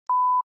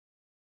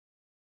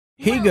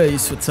Hey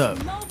guys, what's up?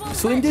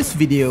 So in this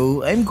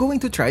video, I'm going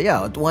to try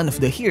out one of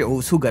the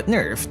heroes who got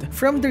nerfed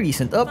from the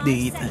recent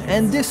update,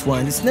 and this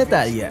one is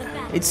Natalia.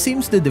 It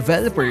seems the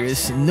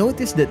developers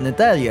noticed that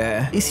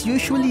Natalia is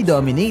usually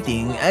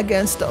dominating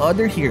against the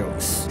other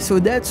heroes, so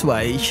that's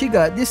why she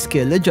got these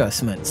skill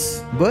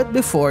adjustments. But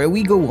before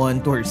we go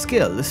on to her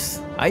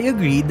skills, I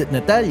agreed that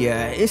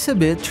Natalia is a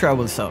bit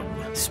troublesome,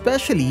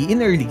 especially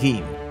in early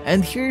game,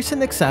 and here's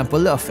an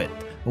example of it.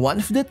 One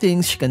of the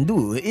things she can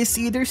do is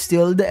either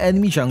steal the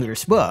enemy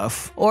jungler's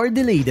buff or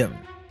delay them.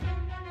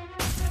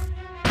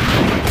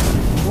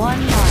 One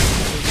mark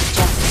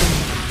just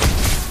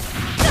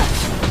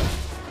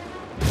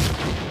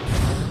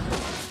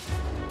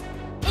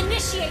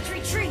initiate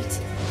retreat.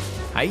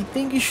 I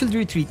think you should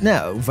retreat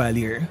now,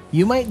 Valier.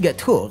 You might get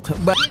hooked,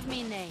 but Give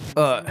me name.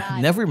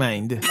 never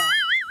mind.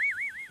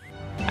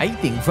 I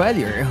think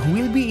Valier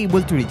will be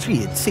able to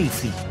retreat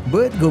safely.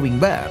 But going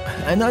back,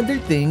 another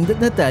thing that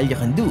Natalia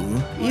can do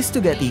is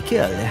to get a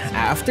kill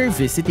after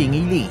visiting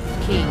a lane.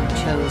 King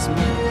chose me.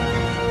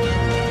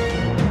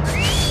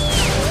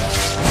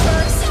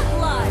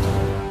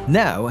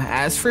 Now,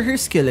 as for her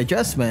skill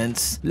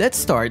adjustments, let's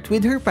start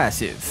with her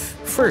passive.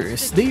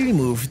 First, they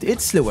removed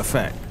its slow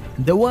effect.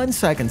 The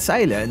 1-second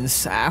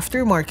silence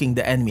after marking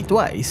the enemy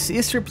twice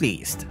is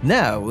replaced.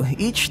 Now,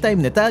 each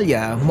time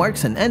Natalia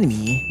marks an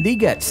enemy, they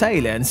get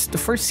silenced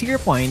for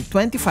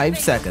 0.25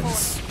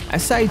 seconds.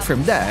 Aside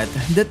from that,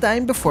 the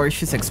time before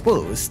she's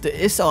exposed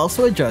is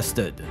also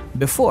adjusted.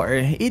 Before,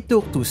 it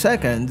took 2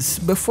 seconds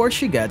before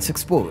she gets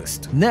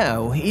exposed.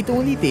 Now, it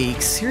only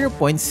takes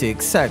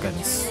 0.6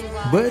 seconds.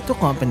 But to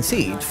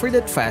compensate for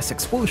that fast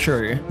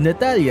exposure,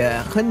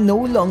 Natalia can no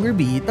longer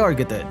be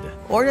targeted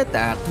or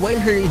attacked while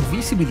her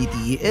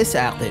invisibility is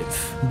active.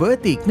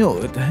 But take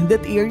note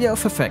that area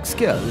of effect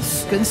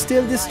skills can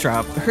still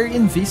disrupt her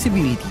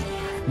invisibility.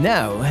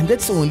 Now,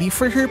 that's only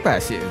for her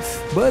passive.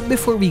 But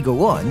before we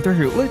go on to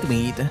her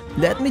ultimate,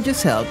 let me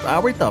just help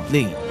our top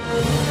lane.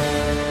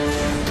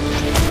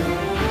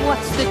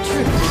 What's the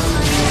truth?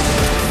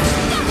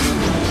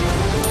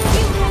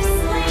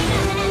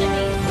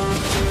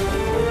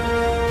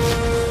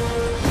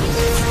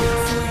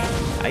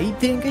 I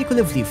think I could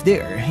have lived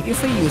there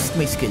if I used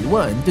my skill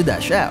 1 to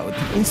dash out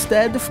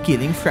instead of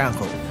killing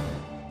Franco.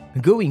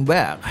 Going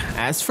back,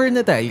 as for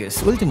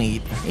Natalia'S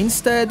ultimate,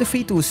 instead of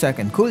a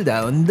 2-second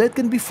cooldown that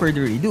can be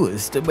further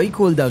reduced by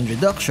cooldown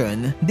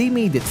reduction, they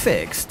made it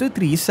fixed to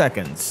 3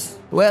 seconds.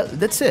 Well,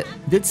 that's it.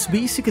 That's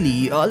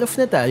basically all of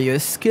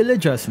Natalia'S skill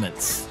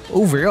adjustments.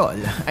 Overall,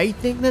 I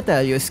think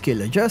Natalia'S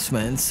skill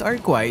adjustments are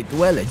quite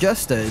well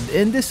adjusted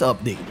in this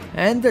update,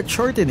 and the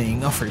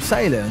shortening of her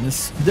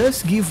silence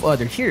does give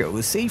other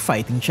heroes a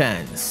fighting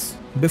chance.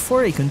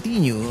 Before I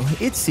continue,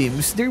 it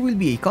seems there will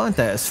be a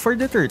contest for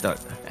the turtle,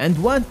 and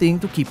one thing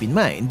to keep in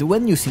mind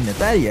when using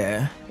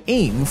Natalia,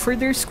 aim for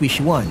their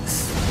squishy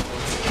ones.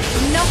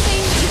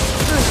 Nothing is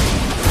true.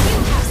 You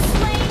have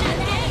slain an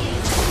enemy.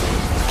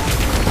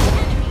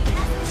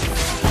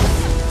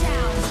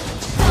 Down.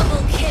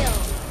 Double kill.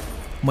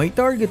 My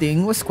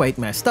targeting was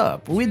quite messed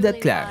up with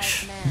that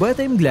clash, but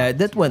I'm glad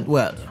that went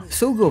well.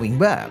 So going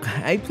back,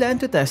 I plan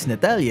to test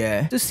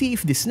Natalia to see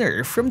if this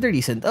nerf from the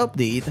recent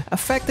update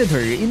affected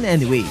her in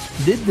any way.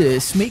 Did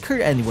this make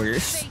her any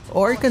worse?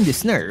 Or can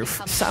this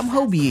nerf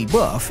somehow be a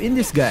buff in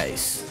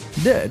disguise?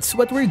 That's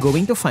what we're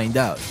going to find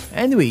out.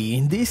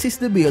 Anyway, this is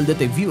the build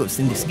that I've used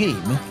in this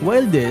game,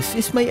 while this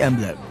is my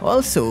emblem.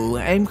 Also,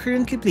 I'm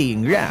currently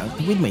playing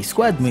ranked with my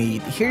squad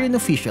mate here in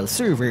official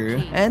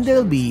server, and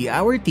they'll be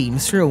our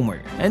team's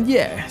roamer. And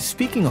yeah,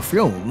 speaking of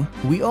roam,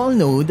 we all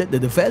know that the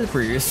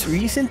developers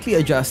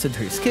recently adjusted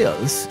her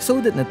skills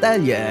so that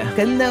Natalia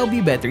can now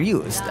be better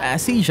used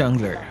as a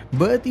jungler.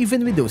 But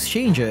even with those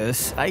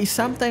changes, I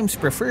sometimes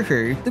prefer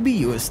her to be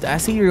used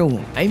as a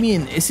roam. I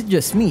mean, is it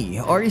just me,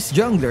 or is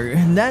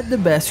jungler not the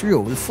best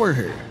role for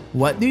her?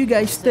 What do you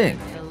guys think?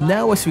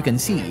 Now, as we can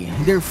see,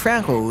 their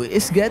Franco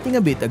is getting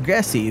a bit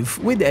aggressive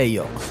with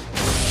Ayok.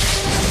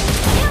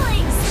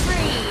 Killing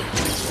spree.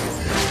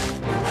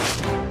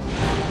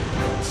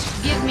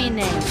 Give me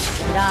name,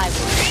 and I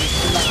will be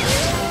love.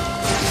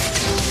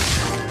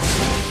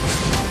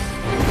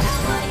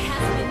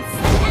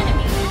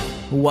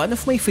 One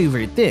of my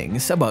favorite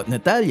things about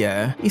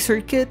Natalia is her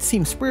kit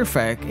seems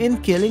perfect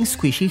in killing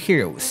squishy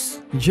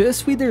heroes.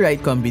 Just with the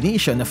right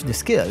combination of the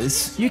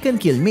skills, you can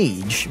kill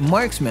mage,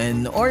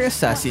 marksman, or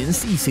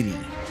assassins easily.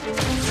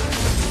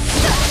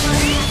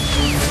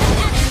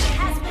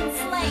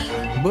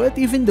 But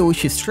even though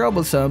she's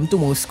troublesome to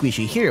most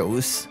squishy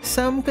heroes,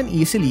 some can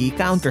easily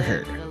counter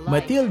her.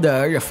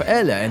 Matilda,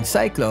 Rafaela, and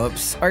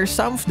Cyclops are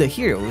some of the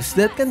heroes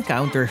that can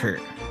counter her.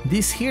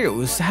 These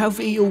heroes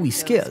have AoE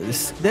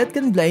skills that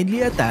can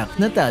blindly attack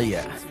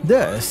Natalia,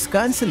 thus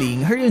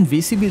cancelling her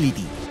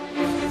invisibility.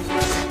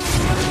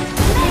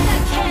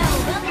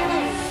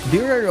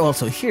 There are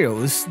also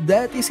heroes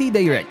that is a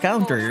direct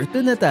counter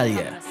to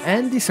Natalia,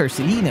 and these are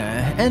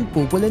Selena and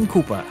Popol and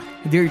Koopa.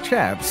 Their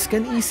traps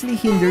can easily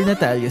hinder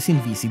Natalia's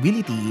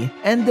invisibility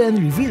and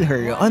then reveal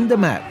her on the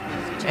map.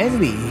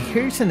 Anyway,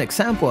 here's an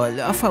example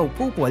of how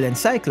Pupol and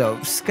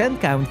Cyclops can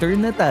counter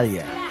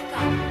Natalia.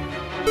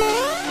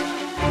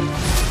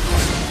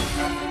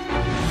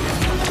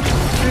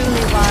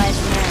 Truly wise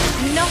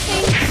man.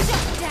 Nothing.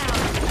 Shut down.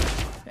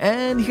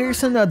 And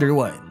here's another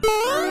one.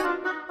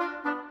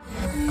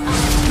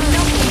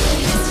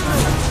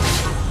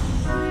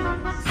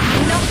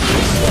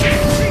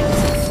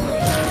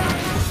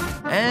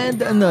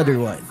 And another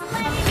one.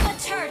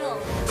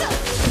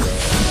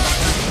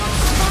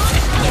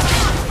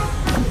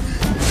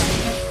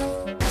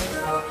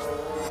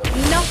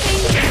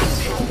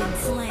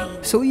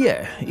 So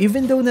yeah,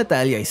 even though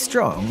Natalia is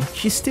strong,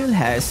 she still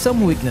has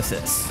some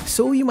weaknesses,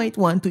 so you might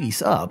want to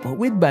ease up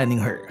with banning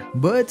her.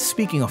 But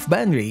speaking of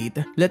ban rate,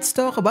 let's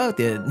talk about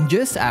it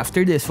just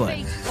after this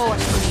one. Force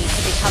me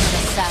to become an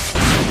assassin.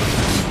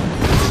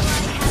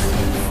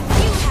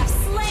 You have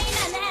slain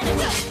an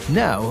enemy.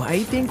 Now,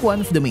 I think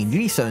one of the main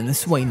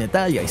reasons why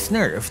Natalia is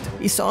nerfed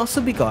is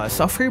also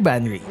because of her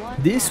ban rate.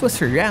 This was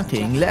her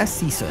ranking last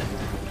season.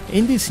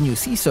 In this new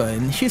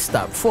season, she's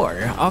top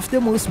 4 of the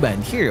most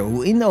banned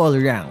hero in all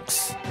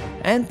ranks,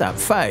 and top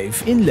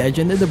 5 in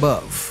Legend and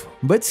above.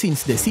 But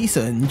since the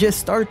season just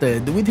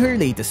started with her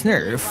latest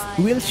nerf,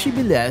 will she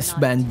be less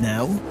banned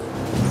now?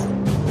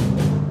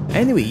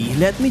 Anyway,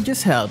 let me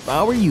just help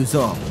our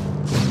Yuzong.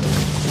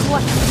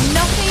 What?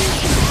 Nothing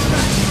is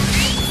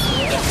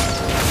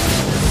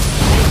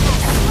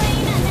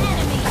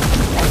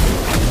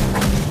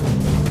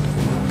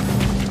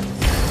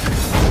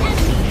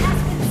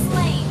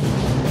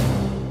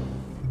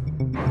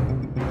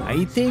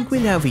I think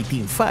we'll have a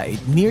team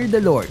fight near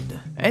the Lord.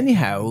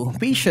 Anyhow,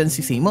 patience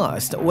is a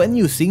must when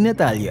using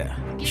Natalia.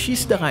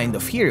 She's the kind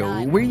of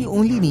hero where you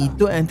only need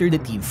to enter the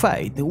team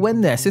fight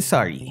when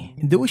necessary.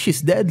 Though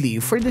she's deadly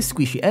for the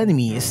squishy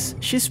enemies,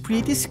 she's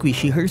pretty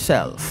squishy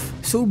herself.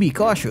 So be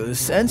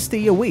cautious and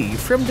stay away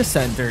from the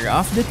center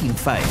of the team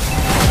fight.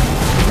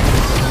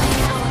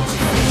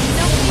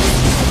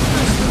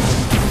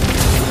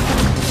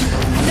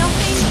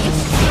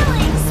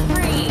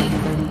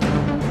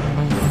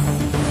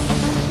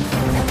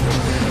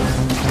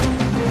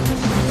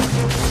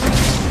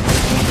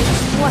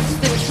 What's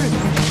the truth?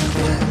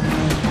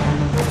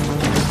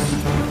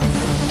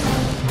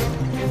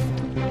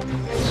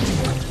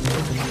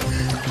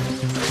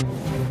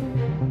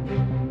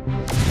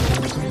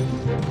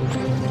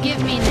 Give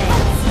me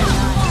names.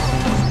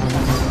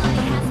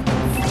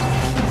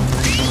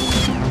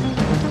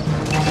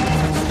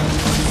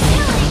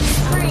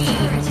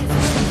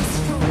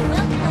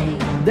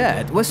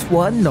 That was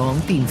one long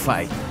team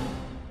fight.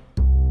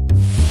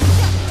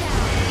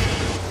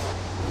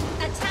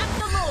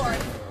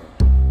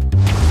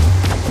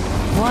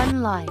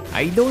 One life.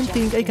 I don't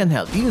think I can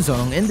help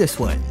Yuzong in this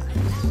one.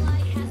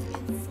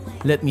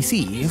 Let me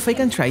see if I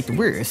can try to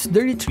burst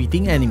the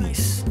retreating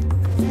enemies.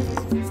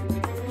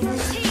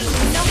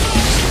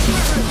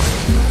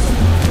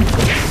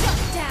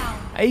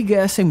 I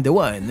guess I'm the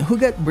one who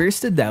got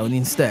bursted down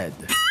instead.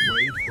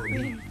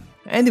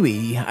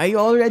 Anyway, I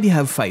already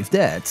have 5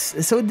 deaths,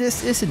 so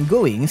this isn't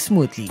going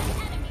smoothly.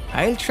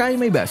 I'll try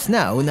my best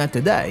now not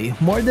to die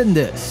more than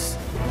this.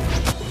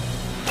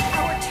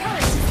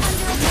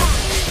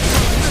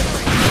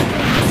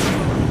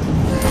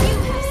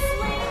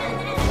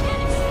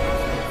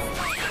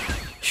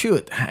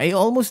 Shoot, I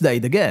almost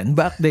died again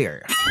back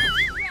there.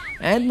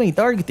 And my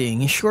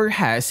targeting sure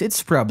has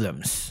its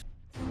problems.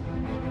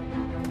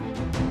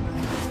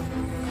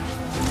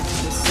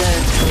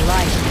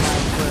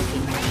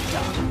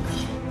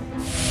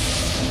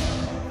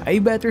 I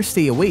better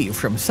stay away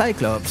from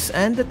Cyclops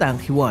and the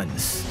tanky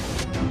ones.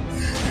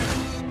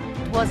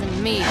 It wasn't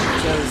me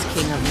who chose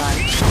King of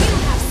Light. You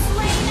have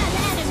slain an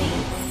enemy.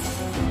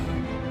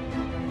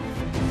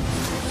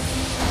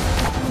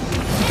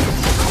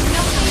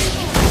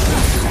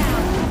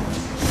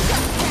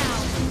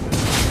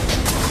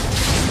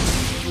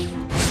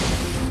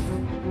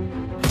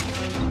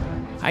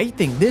 I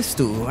think these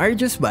two are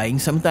just buying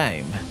some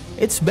time.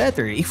 It's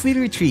better if we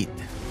retreat.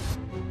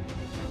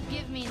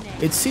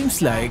 It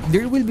seems like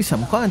there will be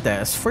some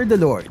contest for the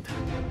Lord.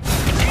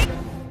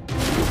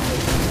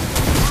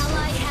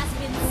 Ally has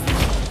been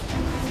slain.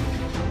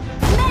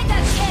 Mega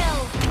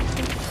kill.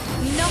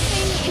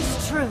 Nothing is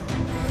true.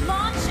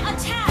 Launch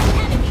attack.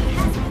 Enemy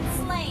has been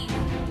slain.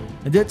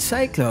 That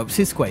Cyclops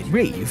is quite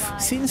brave,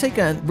 since I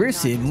can't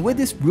burst him with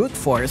his brute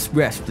force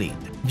breastplate.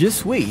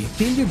 Just wait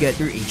till you get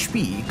your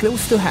HP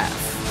close to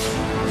half.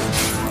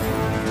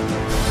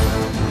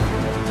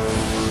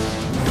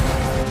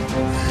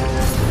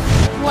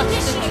 What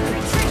is the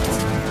retreat?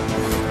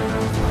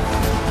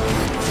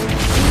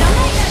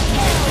 Double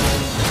kill.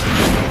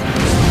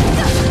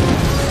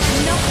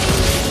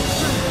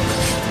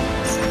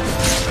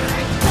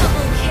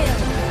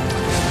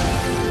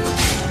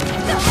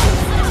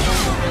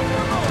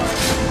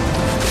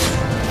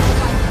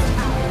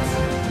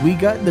 We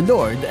got the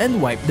Lord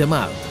and wiped them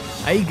out.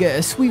 I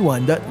guess we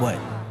won that one.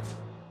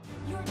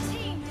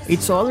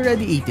 It's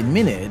already 18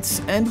 minutes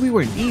and we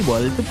weren't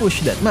able to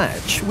push that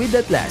match with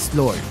that last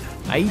Lord.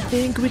 I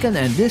think we can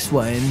end this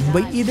one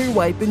by either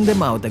wiping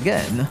them out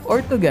again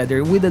or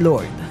together with the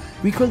Lord.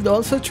 We could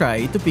also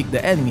try to pick the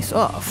enemies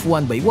off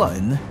one by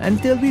one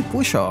until we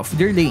push off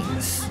their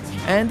lanes.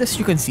 And as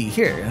you can see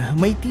here,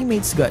 my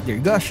teammates got their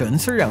Gusion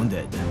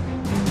surrounded.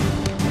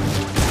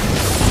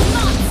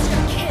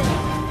 Monster kill!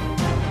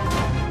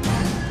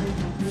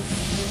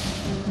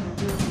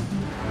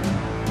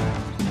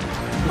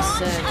 The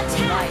surge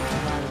of light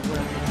while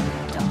working in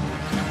the dark.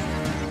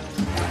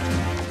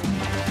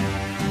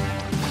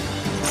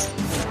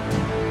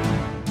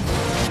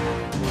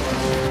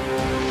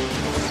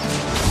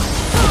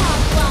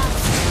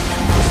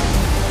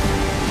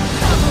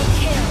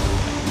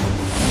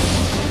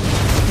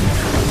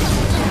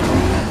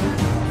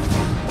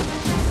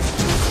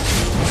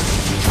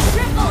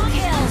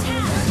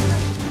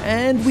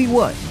 And we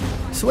won.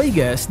 So I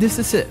guess this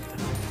is it.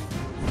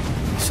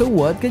 So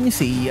what can you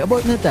say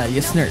about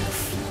Natalia'S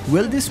Nerf?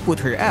 Will this put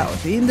her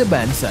out in the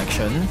ban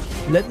section?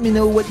 Let me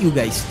know what you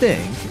guys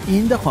think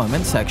in the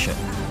comment section.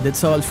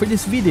 That's all for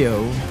this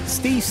video.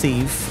 Stay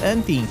safe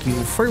and thank you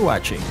for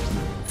watching.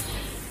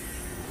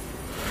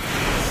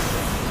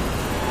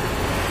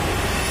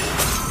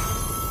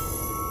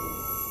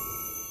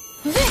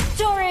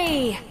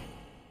 Victory!